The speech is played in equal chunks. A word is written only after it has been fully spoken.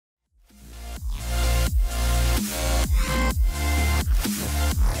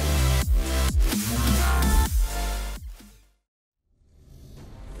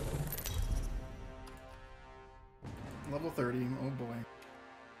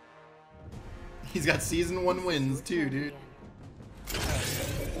He's got season 1 wins too, dude. They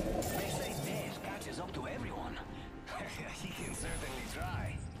say Dash catches up to everyone. He can certainly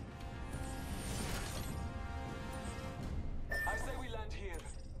try. I say we land here.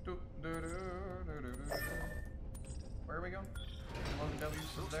 Where are we going?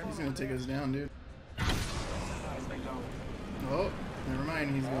 There. He's gonna take us down, dude. Oh, never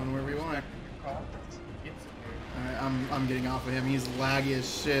mind. He's going where we want. Alright, I'm getting off of him. He's laggy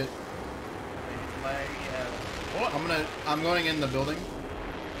as shit. I'm going in the building.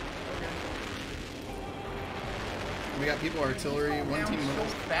 We got people artillery. One team so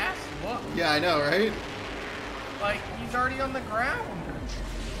fast. Look. Yeah, I know, right? Like he's already on the ground.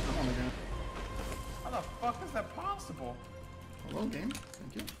 I'm on the ground. How the fuck is that possible? Hello, game.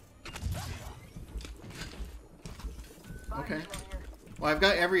 Thank you. Okay. Well, I've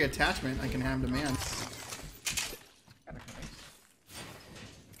got every attachment I can have demand.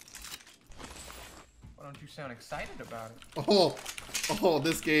 Why don't you sound excited about it? Oh,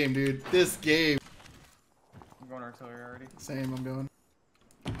 this game, dude. This game. I'm going artillery already. Same, I'm going.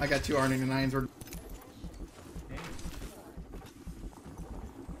 I got 2 R99s. We're...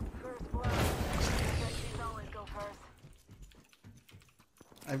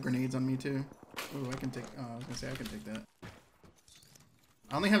 I have grenades on me too. Oh, I can take. Oh, I was gonna say I can take that.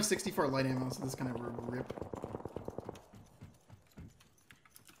 I only have 64 light ammo, so this kind of rip.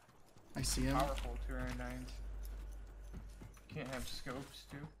 I see him. Powerful 209s. Can't have scopes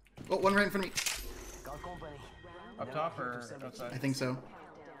too. Oh, one right in front of me. Up top or outside? I think so.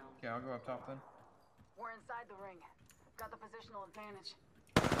 Yeah, I'll go up top then. We're inside the ring. Got the positional advantage.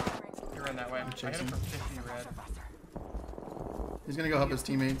 You're in that way. I hit him for 50 red. He's gonna go help his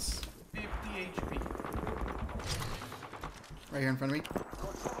teammates. 50 HP. Right here in front of me.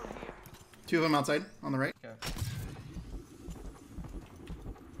 2 of them outside, on the right. Okay.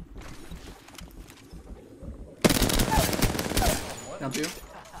 Down 2.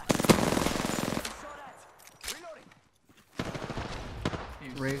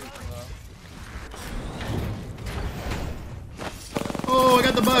 Rafe. Oh, I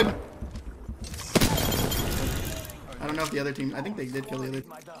got the bug! I don't know if the other team... I think they did kill the other...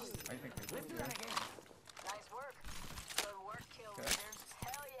 I think they did, yeah. Nice work. Good work, kill leaders.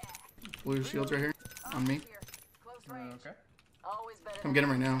 Hell yeah. Blue shields right here. On me. Close range. Okay. Always better. Come get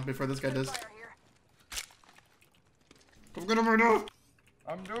him right now, before this guy does. Fire here. Come get him right now!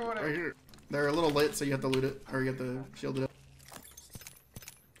 I'm doing it. Right here. They're a little lit, so you have to loot it. Or you have to shield it up.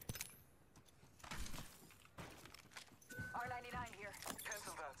 R99 here.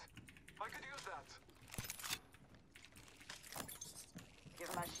 Cancel that. I could use that.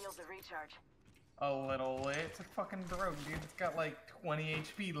 Give my shields a recharge. A little lit. It's a fucking drone, dude. It's got like 20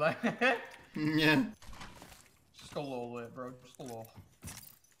 HP left. Yeah. Just a little lit, bro. Just a little.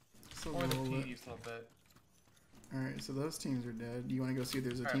 So Only the little lit. tedious little bit. Alright, so those teams are dead. Do you want to go see if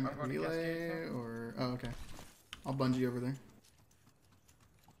there's a Alright, team I'm at going to relay? Cascade, Or... Oh, okay. I'll bungee over there.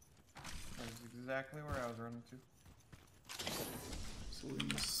 That's exactly where I was running to. So we'll do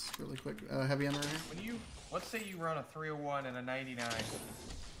this really quick. Heavy ammo right here. When you, let's say you run a 301 and a 99,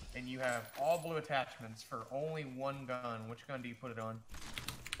 and you have all blue attachments for only one gun, which gun do you put it on?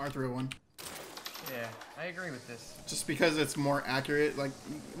 R301. Yeah, I agree with this. Just because it's more accurate. Like,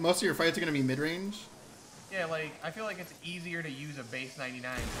 most of your fights are going to be mid-range. Yeah, like, I feel like it's easier to use a base 99.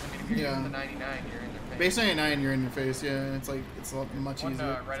 I mean, if you're using the 99, you're in your face. Base 99, you're in your face, yeah. It's like, it's a lot much One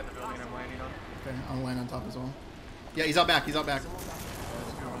easier. right at the building I'm landing on. Okay, I'll land on top as well. Yeah, he's out back, he's out back.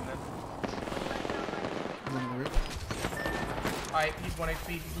 Let's go on then. He's on the roof. Alright, he's 1 HP.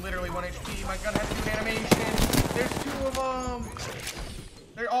 He's literally 1 HP. My gun has to do animation. There's 2 of them.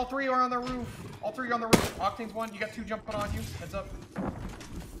 They're, all 3 are on the roof. All 3 are on the roof. Octane's 1. You got 2 jumping on you. Heads up.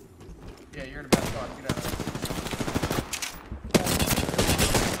 Yeah, you're in a bad spot. Get out of there.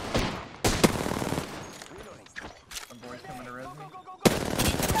 My boy's coming to res me.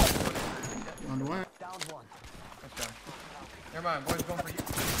 On the way. Nice job. Never mind, boy's going for you.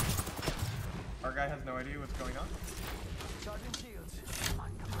 Our guy has no idea what's going on.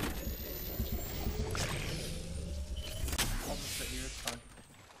 I'll just sit here, it's fine.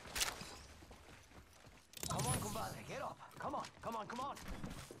 Come on, compadre, get up. Come on, come on, come on.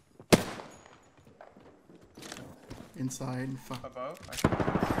 Inside, fuck. Above?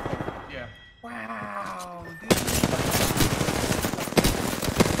 Yeah. Wow, dude. You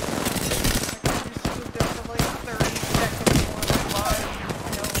stood there for like 30 seconds before my body.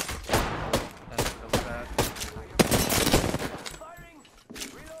 That's really bad. Firing,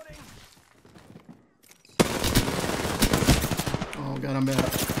 reloading. Oh god, I'm bad.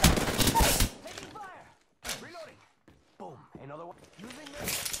 Taking fire. Reloading. Boom. Another one. Using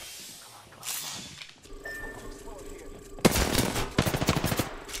this. Come on, come on, come on.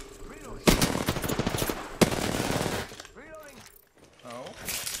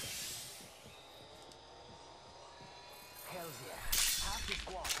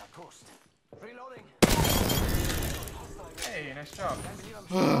 outpost. Reloading. Hey, nice job.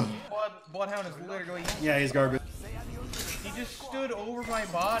 Bloodhound is literally. Yeah, he's garbage. He just stood over my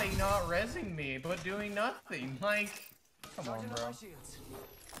body, not rezzing me, but doing nothing. Like, come on, bro.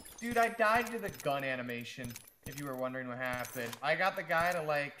 Dude, I died to the gun animation. If you were wondering what happened, I got the guy to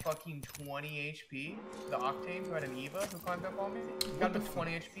like fucking 20 HP. The Octane who had an Eva who climbed up on me. Got him to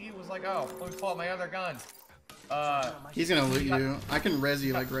 20 HP. Was like, oh, let me pull out my other gun. He's gonna loot you. I can res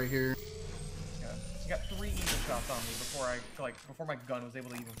you like right here. Yeah, he got 3 Eva shots on me before my gun was able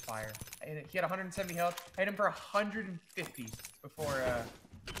to even fire. And he had 170 health. I hit him for 150 before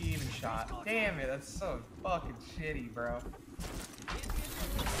he even shot. Damn it, that's so fucking shitty, bro.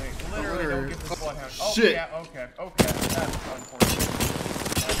 Wait, literally don't give this bloodhound. Oh, shit. Yeah, okay. That's unfortunate.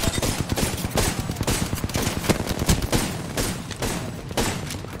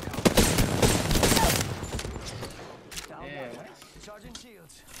 Yeah. Charging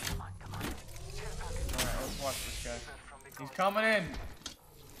shields. Come on. Alright, let's watch this guy. He's coming in.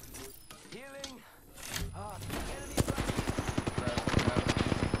 Healing.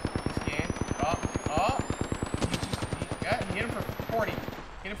 He hit him for 40.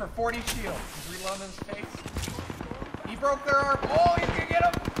 Hit him for 40 shield. He's reloading his face. He broke their arm. Oh, he's gonna get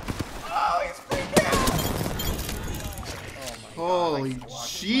him. Oh, he's freaking out. Oh my Holy God,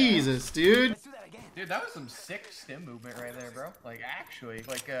 Jesus, dude. Dude, that was some sick stim movement right there, bro. Like, actually,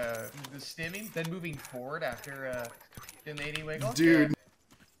 like, the stimming, then moving forward after, doing the 80 wiggle. Dude.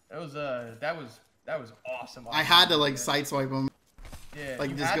 Yeah. That was awesome. I had to like sideswipe him. Yeah, Like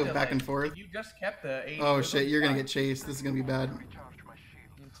you just had go to, back like, and forth. You just kept the 80 Oh wiggle, shit, you're gonna fine. get chased. This is gonna be bad.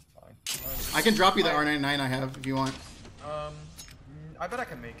 It's fine. I can drop you the R99 I have if you want. I bet I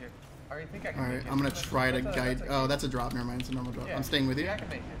can make it. I think I can Alright, make it. I'm gonna try to That's guide. Oh, that's a drop. Never mind. It's a normal drop. Yeah, I'm staying with you. Yeah, I can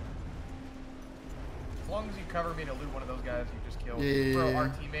make it. As long as you cover me to loot one of those guys you just killed. Yeah. Bro, our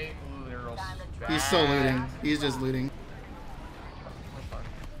teammate, ooh, they're real He's still looting. He's just looting. That's fine.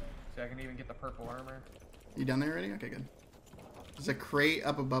 See, I can even get the purple armor. You down there already? Okay, good. There's a crate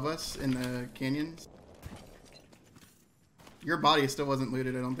up above us in the canyons. Your body still wasn't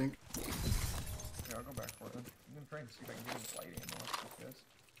looted, I don't think. Yeah, I'll go back for it then. I'm gonna try and see if I can get him light ammo off these guys.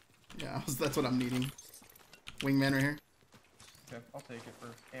 Yeah, that's what I'm needing. Wingman right here. Okay, I'll take it for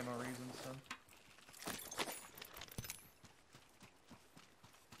ammo reasons, so.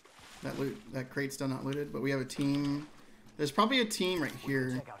 That crate's still not looted, but we have a team. There's probably a team right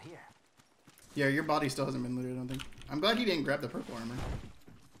here. Check out here. Yeah, your body still hasn't been looted, I don't think. I'm glad he didn't grab the purple armor.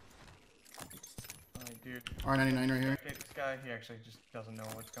 Alright, dude. R99 right here. Okay, this guy, he actually just doesn't know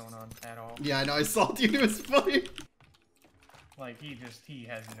what's going on at all. Yeah, I know, I saw you, it was funny. Like, he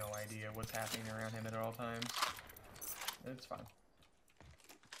has no idea what's happening around him at all times. It's fine.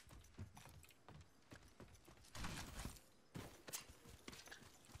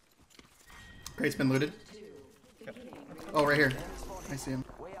 Crate's been looted. Oh, right here. I see him.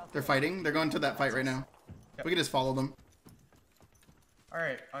 They're fighting. They're going to that fight right now. Yep. We can just follow them.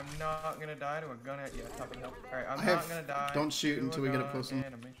 Alright, I'm not gonna die to a gun at top of help. Alright, I'm not gonna die. Don't shoot to until a we get up gun close to them.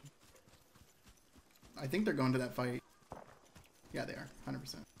 animation. I think they're going to that fight. Yeah, they are.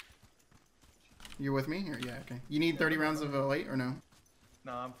 100%. You're with me? Or, yeah, okay. You need 30 rounds of light or no?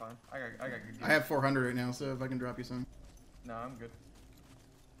 No, I'm fine. I got good gear. I have 400 right now, so if I can drop you some. No, I'm good.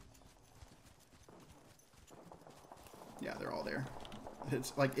 Yeah, they're all there.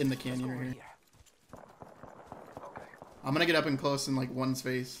 It's like in the canyon right here. I'm gonna get up and close in like one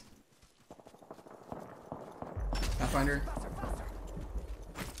space. Pathfinder.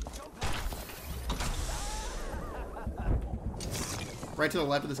 Right to the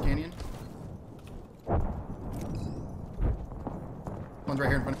left of this canyon. One's right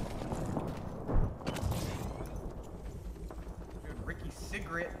here in front. Dude, Ricky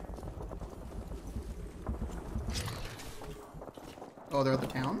cigarette. Oh, they're at the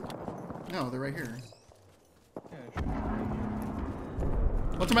town? No, they're right here. Yeah, it should be right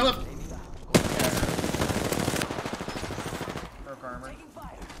here. Look to my left! Broke armor.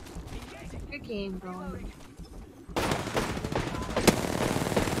 Good game, going.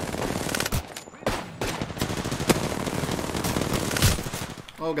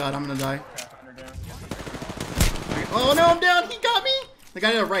 Oh god, I'm gonna die. Pathfinder down. Oh no, I'm down! He got me! The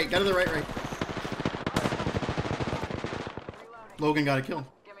guy to the right, right. Logan got a kill.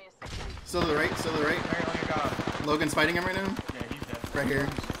 Give me a second. Still to the right. Alright, oh my god. Logan's fighting him right now. Yeah, he's dead. Right here.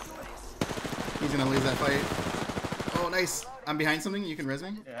 He's gonna lose that fight. Oh, nice. I'm behind something. You can res me.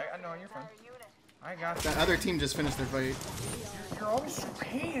 Yeah, I know, you're fine. I got you. That other team just finished their fight. You're always so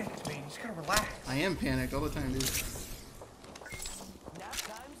panicked, man. You just gotta relax. I am panicked all the time, dude.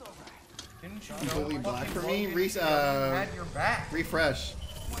 Didn't you Completely know black fucking for me? Logan had your back. Refresh.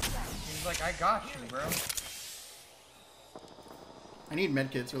 He's like, I got you, bro. I need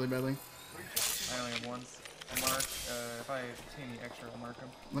medkits really badly. I only have one. I'll mark. If I see any extra, I'll mark them.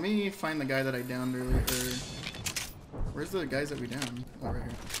 Let me find the guy that I downed earlier. Where's the guys that we downed? Oh, right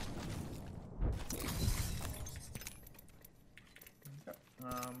here.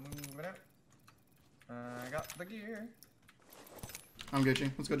 Moving out. I got the gear. I'm Gucci.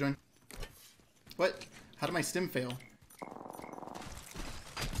 Let's go join. What? How did my stim fail?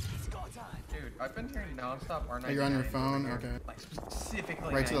 Dude, I've been hearing nonstop R99. Oh, you're on your phone? Okay. Like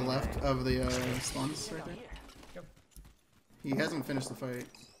specifically Right to the 99. left of the spawns right there. Yep. He hasn't finished the fight.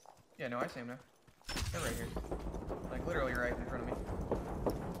 Yeah, no, I see him now. They're right here. Like literally right in front of me.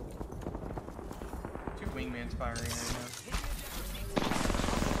 Two wingmans firing right now.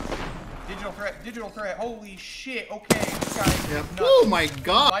 Digital threat. Holy shit. Okay, this guy is Yep. nuts. Oh my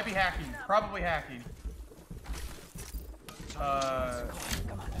god! Might be hacking. Probably hacking. I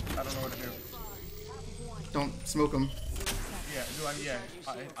don't know what to do. Don't smoke him. Yeah,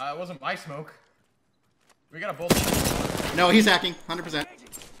 I wasn't my smoke. We got a bullet. No, he's hacking. 100%.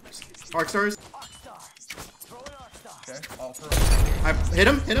 Arc stars. Okay, I'll throw. I hit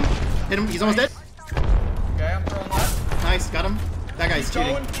him. Hit him. He's almost dead. Okay, I'm throwing that. Nice, got him. That guy's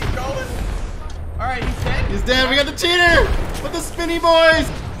cheating. Keep going. Alright, he's dead. He's dead. We got the cheater with the spinny boys.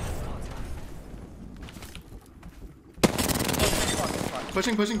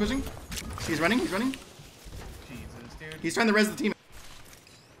 Pushing. He's running. Jesus, dude. He's trying to res the team.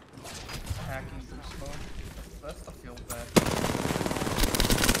 Hacking through smoke. That stuff feels bad.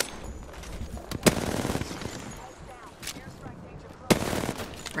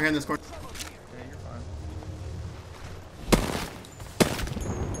 Right here in this corner. Yeah, you're fine.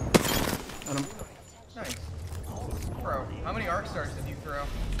 Got him. Nice. Bro, how many arc stars did you throw?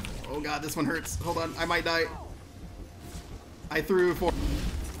 Oh god, this one hurts. Hold on, I might die. I threw 4. I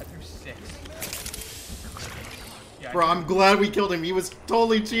threw 6. Yeah, Bro, I'm glad we killed him. He was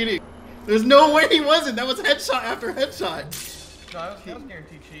totally cheating. There's no way he wasn't. That was headshot after headshot. No, that was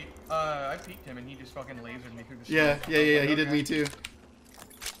guaranteed cheat. I peeked him and he just fucking lasered me through the Yeah, smoke. he Okay. did me too.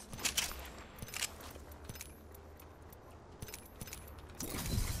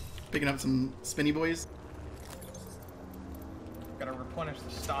 Picking up some spinny boys. Gotta replenish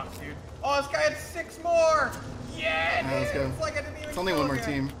the stock, dude. Oh, this guy had 6 more! Yeah, dude! Let's go. It's like I didn't even It's only kill one more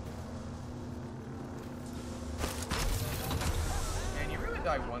him. team. Man, you really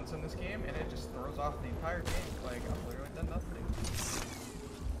die once in this game and it just throws off the entire game. Like, I've literally done nothing.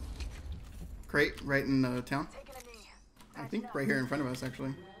 Crate right in the town. Taking a knee. I think right here in front of us,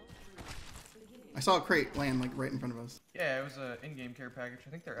 actually. I saw a crate land like right in front of us. Yeah, it was a in-game care package. I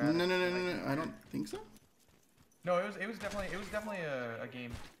think they're No, at no, no. I don't think so. No, it was definitely a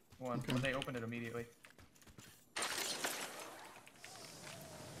game one. Okay. But they opened it immediately.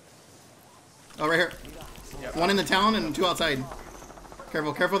 Oh, right here. Yeah. One in the town and 2 outside.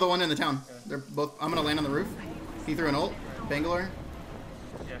 Careful the one in the town. They're both. I'm gonna land on the roof. He threw an ult. Bangalore.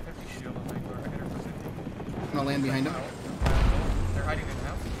 Yeah, 50 shield on Bangalore. I hit her for 50. I'm gonna land behind him. They're hiding in the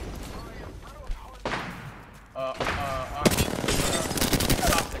house.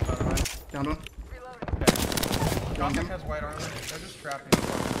 Optic, by the way. Downed one. Okay. Downed Optic him. has white armor. They're just trapped in the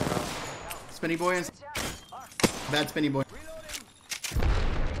house. Spinny boy and bad spinny boy.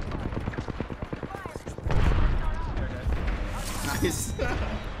 They're dead. Nice. That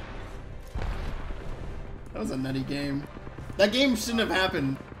was a nutty game. That game shouldn't have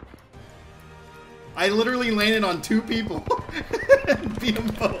happened. I literally landed on 2 people and beat them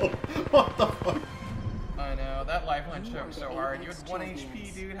both. What the fuck? I know, that lifeline choked so hard. You had 1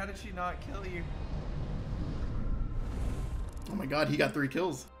 HP, dude. How did she not kill you? Oh my god, he got 3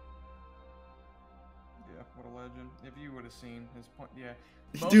 kills. Yeah, what a legend. If you would have seen his point, yeah.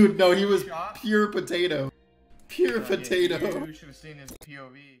 Dude, no, he was Shot? pure potato. Pure Yeah, potato. you should have seen his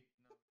POV.